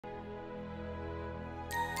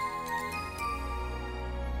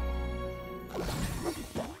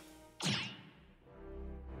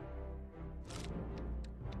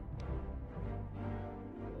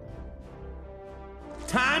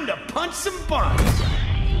to punch some buns!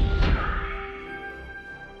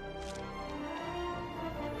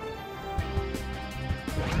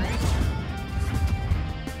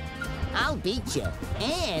 I'll beat you,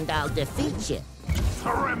 and I'll defeat you.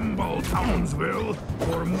 Tremble, Townsville,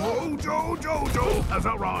 for Mojo Jojo has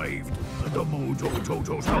arrived. The Mojo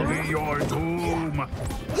Jojo shall be your doom.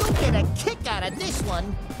 You'll get a kick out of this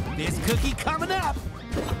one. This cookie coming up!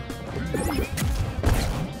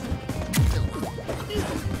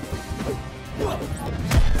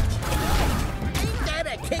 Ain't that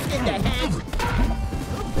a kick in the head?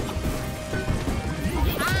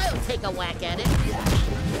 I'll take a whack at it.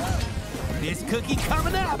 This cookie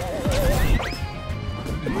coming up!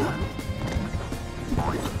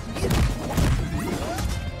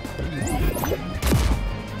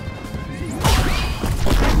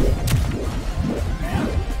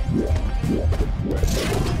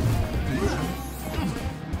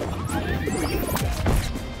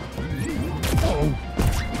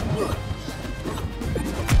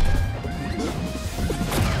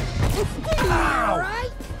 All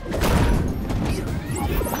right?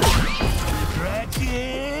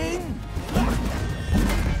 Stretching!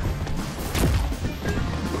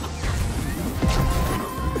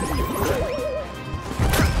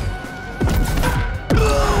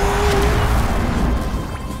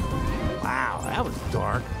 Wow, that was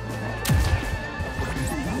dark.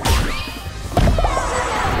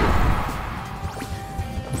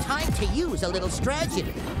 Time to use a little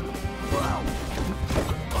strategy.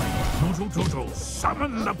 Mojo Jojo,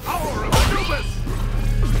 summon the power of Anubis!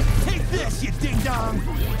 Take this, you ding-dong!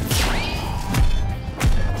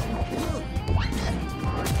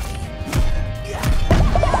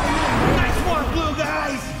 Nice one, blue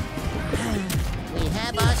guys! We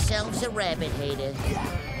have ourselves a rabbit hater.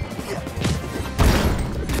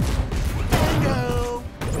 Bingo!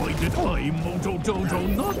 Why did I, Mojo Jojo,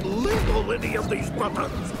 not label any of these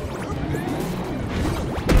buttons?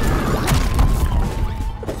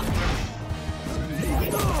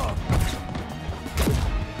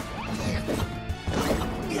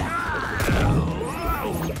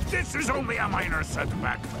 This is only a minor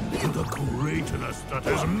setback to the greatness that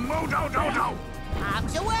is Mojo Jojo!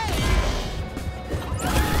 Arms away!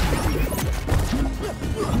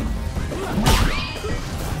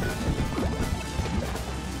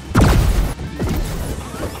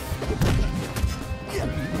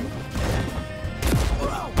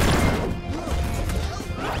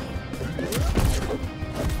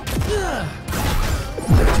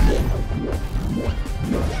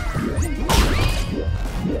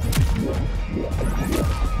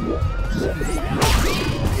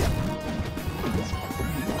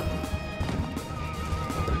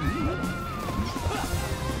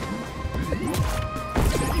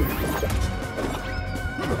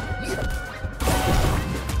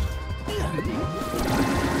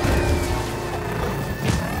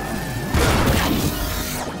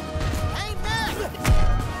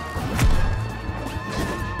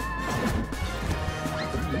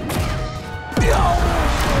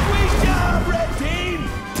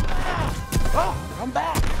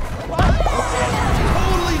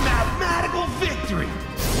 Totally mathematical victory!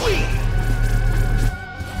 Sweet!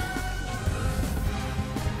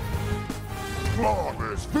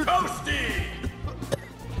 Flawless victory! Toasty!